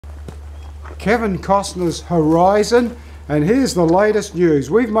Kevin Costner's Horizon, and here's the latest news.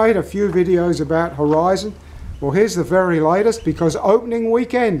 We've made a few videos about Horizon. Well, here's the very latest, because opening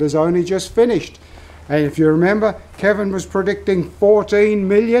weekend has only just finished. And if you remember, Kevin was predicting 14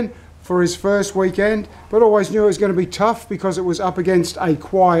 million for his first weekend, but always knew it was going to be tough because it was up against A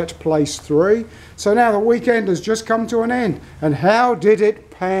Quiet Place 3. So now the weekend has just come to an end. And how did it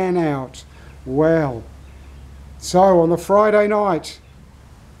pan out? Well, so on the Friday night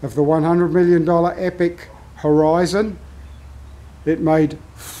of the $100 million epic Horizon, it made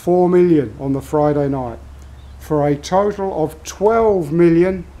 4 million on the Friday night, for a total of 12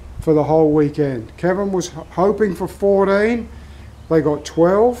 million for the whole weekend. Kevin was hoping for 14, they got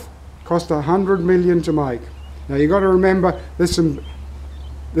 12, cost 100 million to make. Now you've got to remember there's some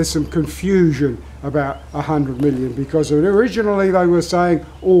confusion about 100 million, because originally they were saying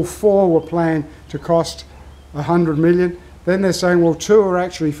all 4 were planned to cost 100 million. Then they're saying, well, 2 are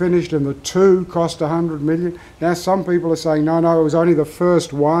actually finished and the 2 cost 100 million. Now some people are saying, no, it was only the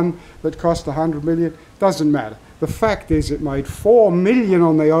first one that cost 100 million. Doesn't matter. The fact is it made 4 million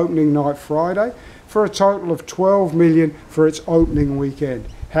on the opening night Friday, for a total of 12 million for its opening weekend.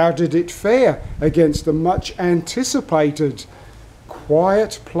 How did it fare against the much anticipated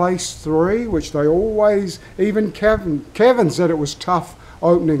Quiet Place 3, which they always, even Kevin said it was tough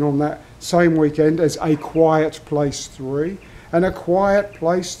opening on that same weekend as A Quiet Place 3. And A Quiet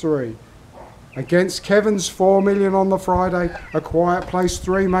Place 3, against Kevin's 4 million on the Friday, A Quiet Place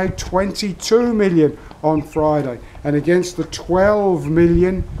 3 made 22 million on Friday. And against the 12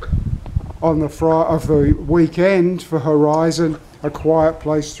 million on the weekend for Horizon, A Quiet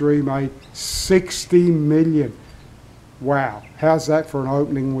Place 3 made 60 million. Wow, how's that for an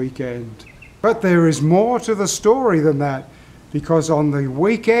opening weekend? But there is more to the story than that, because on the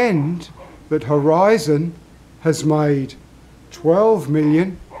weekend that Horizon has made 12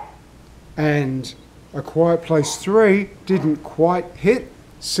 million and A Quiet Place 3 didn't quite hit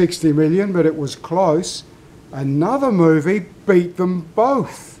 60 million, but it was close, another movie beat them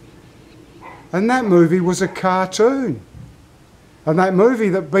both. And that movie was a cartoon. And that movie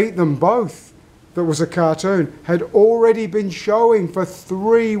that beat them both, that was a cartoon, had already been showing for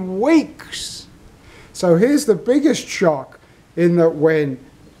 3 weeks. So here's the biggest shock, in that when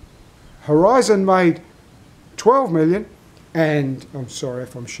Horizon made 12 million, and I'm sorry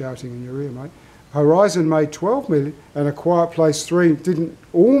if I'm shouting in your ear, mate. Horizon made 12 million and A Quiet Place 3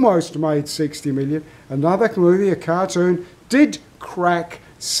 almost made 60 million. Another movie, a cartoon, did crack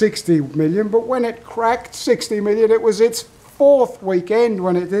 60 million, but when it cracked 60 million, it was its 4th weekend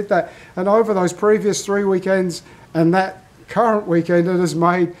when it did that. And over those previous 3 weekends and that current weekend, it has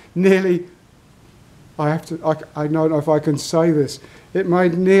made nearly, I don't know if I can say this, it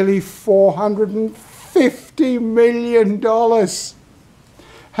made nearly $450 million.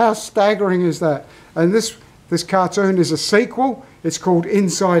 How staggering is that? And this cartoon is a sequel. It's called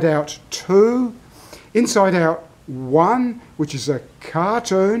Inside Out 2. Inside Out 1, which is a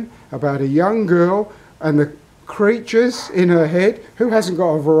cartoon about a young girl and the creatures in her head. Who hasn't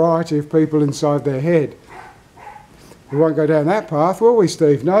got a variety of people inside their head? We won't go down that path, will we,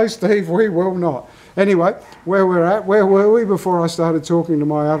 Steve? No, Steve, we will not. Anyway, where were we before I started talking to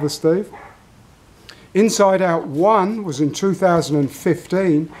my other Steve? Inside Out 1 was in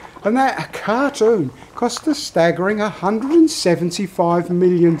 2015, and that cartoon cost a staggering 175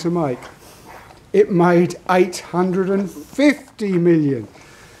 million to make. It made 850 million.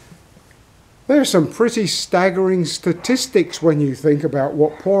 There are some pretty staggering statistics when you think about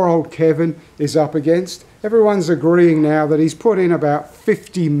what poor old Kevin is up against. Everyone's agreeing now that he's put in about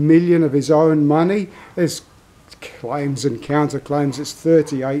 50 million of his own money. There's claims and counterclaims. It's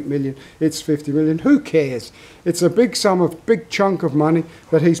 38 million, it's 50 million. Who cares? It's a big chunk of money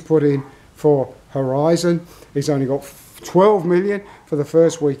that he's put in for Horizon. He's only got 12 million for the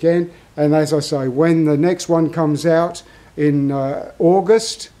first weekend. And as I say, when the next one comes out in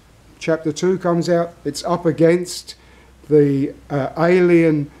August, Chapter 2 comes out, it's up against the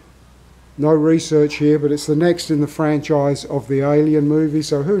Alien, no research here, but it's the next in the franchise of the Alien movie,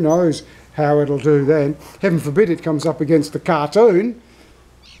 so who knows how it'll do then. Heaven forbid it comes up against the cartoon.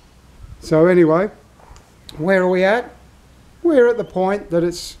 So anyway, where are we at? We're at the point that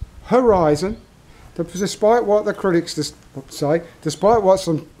it's Horizon, despite what the critics say, despite what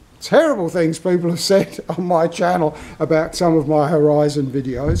some terrible things people have said on my channel about some of my Horizon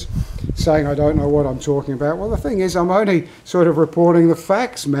videos, saying I don't know what I'm talking about. Well, the thing is, I'm only sort of reporting the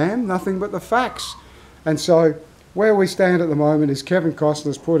facts, ma'am, nothing but the facts. And so where we stand at the moment is Kevin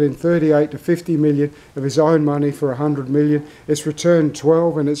Costner's put in 38 to 50 million of his own money for 100 million. It's returned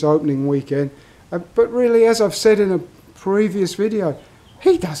 12 in its opening weekend. But really, as I've said in a previous video,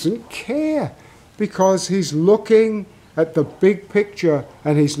 He doesn't care because he's looking at the big picture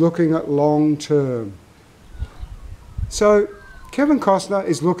and he's looking at long term. So Kevin Costner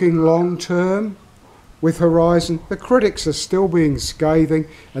is looking long term with Horizon. The critics are still being scathing,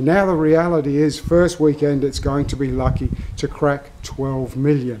 and now the reality is first weekend it's going to be lucky to crack 12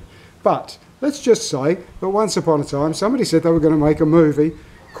 million. But let's just say that once upon a time somebody said they were going to make a movie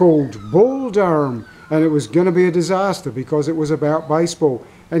called Bull Durham, and it was going to be a disaster because it was about baseball.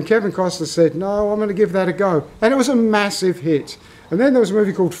 And Kevin Costner said, no, I'm going to give that a go. And it was a massive hit. And then there was a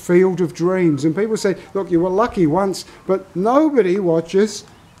movie called Field of Dreams, and people said, look, you were lucky once, but nobody watches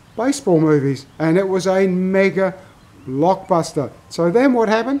baseball movies. And it was a mega blockbuster. So then what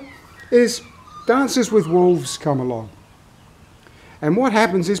happened is Dances with Wolves come along. And what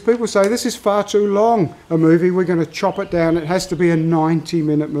happens is people say, this is far too long a movie, we're going to chop it down, it has to be a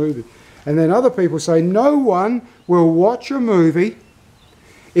 90-minute movie. And then other people say, no one will watch a movie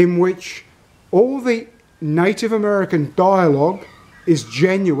in which all the Native American dialogue is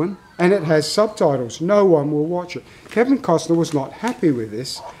genuine and it has subtitles. No one will watch it. Kevin Costner was not happy with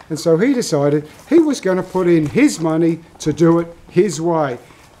this, and so he decided he was going to put in his money to do it his way.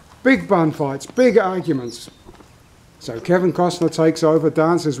 Big bun fights, big arguments. So Kevin Costner takes over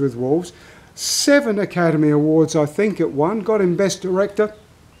Dances with Wolves. 7 Academy Awards, I think it won. Got him Best Director.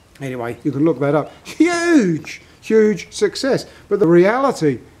 Anyway, you can look that up. Huge, huge success. But the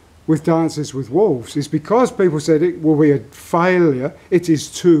reality with Dances with Wolves is because people said it will be a failure, it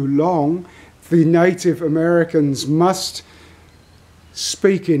is too long, the Native Americans must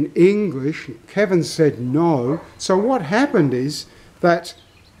speak in English. Kevin said no. So what happened is that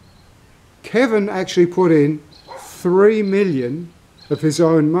Kevin actually put in 3 million of his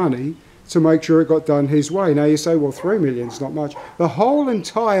own money to make sure it got done his way. Now you say, well, 3 million's not much. The whole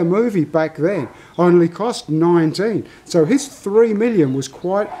entire movie back then only cost 19. So his 3 million was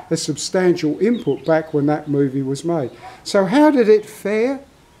quite a substantial input back when that movie was made. So how did it fare?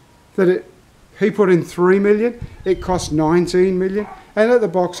 That he put in 3 million, it cost 19 million, and at the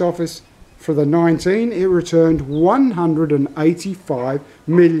box office for the 19, it returned $185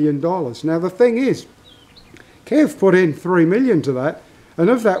 million. Now the thing is, Kev put in 3 million to that, and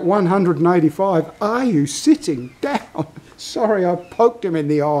of that 185, are you sitting down? Sorry, I poked him in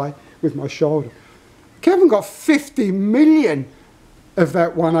the eye with my shoulder. Kevin got 50 million of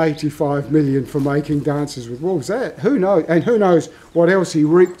that 185 million for making Dances with Wolves. That, who knows? And who knows what else he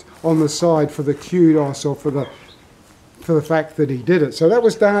reaped on the side for the kudos or for the fact that he did it. So that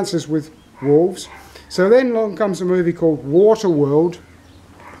was Dances with Wolves. So then along comes a movie called Waterworld,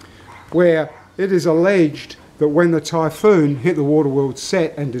 where it is alleged that when the typhoon hit the Waterworld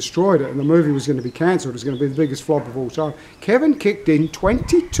set and destroyed it, and the movie was going to be cancelled, it was going to be the biggest flop of all time, Kevin kicked in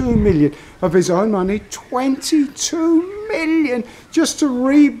 22 million of his own money, 22 million, just to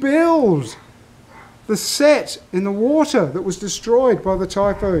rebuild the set in the water that was destroyed by the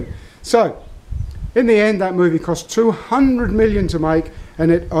typhoon. So, in the end, that movie cost 200 million to make,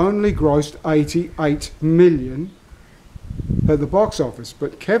 and it only grossed 88 million at the box office.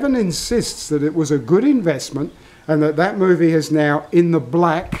 But Kevin insists that it was a good investment and that that movie is now in the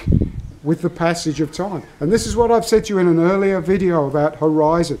black with the passage of time. And this is what I've said to you in an earlier video about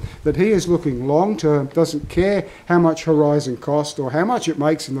Horizon, that he is looking long term, doesn't care how much Horizon cost or how much it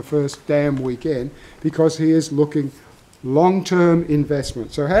makes in the first damn weekend, because he is looking long-term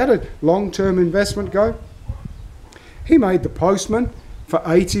investment. So how did long-term investment go? He made The Postman for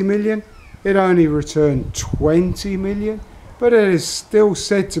 80 million. It only returned 20 million, but it is still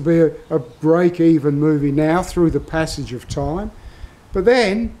said to be a break-even movie now through the passage of time. But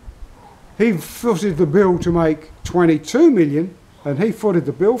then he footed the bill to make 22 million, and he footed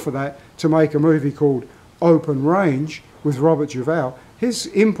the bill for that to make a movie called Open Range with Robert Duvall. His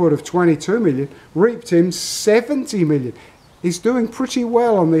input of 22 million reaped him 70 million. He's doing pretty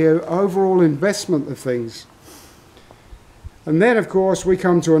well on the overall investment of things. And then, of course, we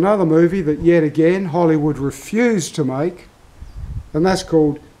come to another movie that yet again Hollywood refused to make, and that's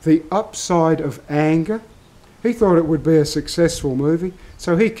called The Upside of Anger. He thought it would be a successful movie,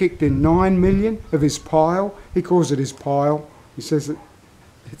 so he kicked in 9 million of his pile. He calls it his pile. He says that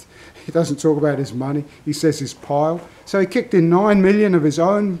he doesn't talk about his money, he says his pile. So he kicked in 9 million of his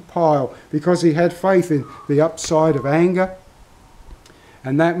own pile because he had faith in The Upside of Anger.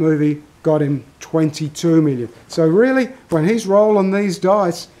 And that movie got him 22 million. So really, when he's rolling these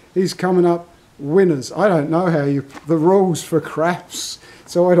dice, he's coming up winners. I don't know how the rules for craps,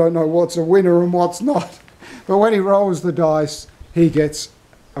 so I don't know what's a winner and what's not. But when he rolls the dice, he gets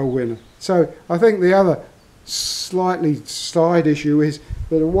a winner. So I think the other slightly side issue is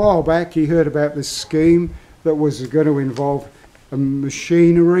that a while back he heard about this scheme that was going to involve and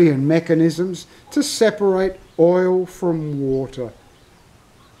machinery and mechanisms to separate oil from water.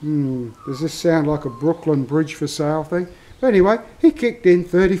 Does this sound like a Brooklyn Bridge for sale thing? But anyway, he kicked in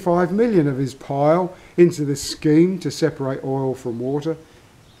 35 million of his pile into this scheme to separate oil from water.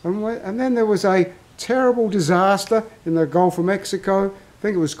 And then there was a terrible disaster in the Gulf of Mexico. I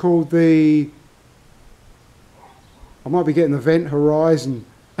think it was called I might be getting the Event Horizon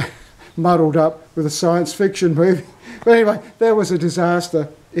muddled up with a science fiction movie. But anyway, there was a disaster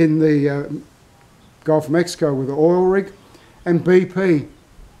in the Gulf of Mexico with the oil rig, and BP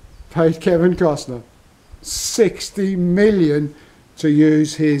paid Kevin Costner 60 million to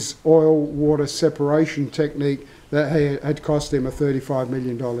use his oil water separation technique that had cost him a $35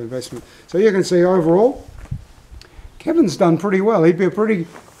 million investment. So you can see overall, Kevin's done pretty well. He'd be a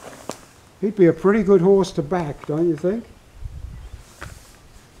pretty good horse to back, don't you think?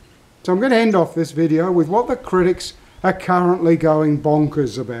 So I'm going to end off this video with what the critics are currently going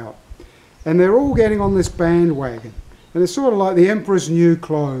bonkers about. And they're all getting on this bandwagon. And it's sort of like the emperor's new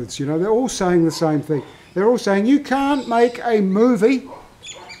clothes, you know, they're all saying the same thing. They're all saying you can't make a movie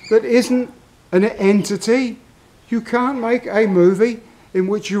that isn't an entity. You can't make a movie in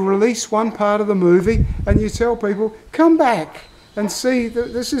which you release one part of the movie and you tell people, come back and see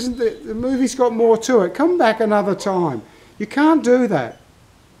that this isn't the movie's got more to it. Come back another time. You can't do that.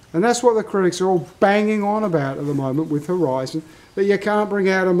 And that's what the critics are all banging on about at the moment with Horizon, that you can't bring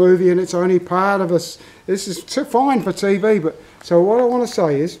out a movie and it's only part of us. This is fine for TV, but so what I want to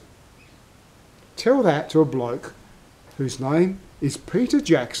say is, tell that to a bloke whose name is Peter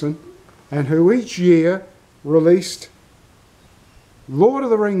Jackson and who each year released Lord of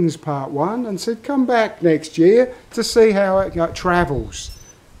the Rings Part 1 and said, come back next year to see how it travels.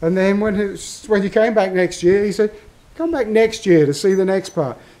 And then when you came back next year, he said, come back next year to see the next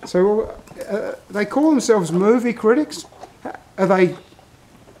part. So they call themselves movie critics. Have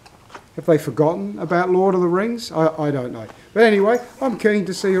they forgotten about Lord of the Rings? I don't know. But anyway, I'm keen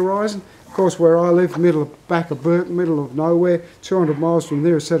to see Horizon. Of course, where I live, back of Burton, middle of nowhere, 200 miles from the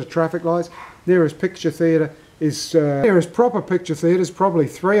nearest set of traffic lights. Nearest picture theatre is, nearest proper picture theatre is probably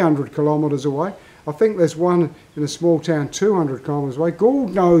 300 kilometres away. I think there's one in a small town 200 kilometres away.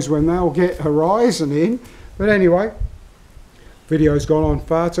 God knows when they'll get Horizon in. But anyway, video's gone on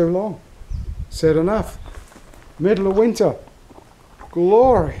far too long. Said enough. Middle of winter.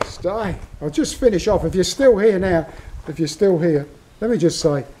 Glorious day. I'll just finish off. If you're still here now, let me just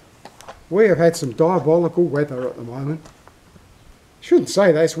say, we have had some diabolical weather at the moment. Shouldn't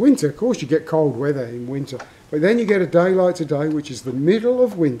say that, it's winter. Of course you get cold weather in winter. But then you get a day like today, which is the middle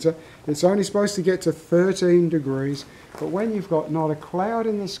of winter. It's only supposed to get to 13 degrees. But when you've got not a cloud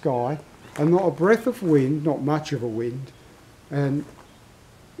in the sky and not a breath of wind, not much of a wind, and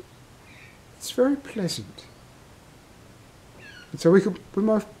it's very pleasant. And so we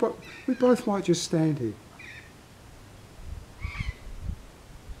both might just stand here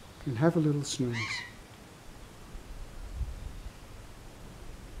and have a little snooze.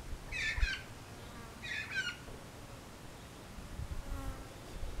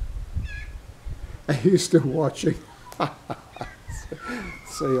 Are you still watching?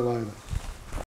 See you later.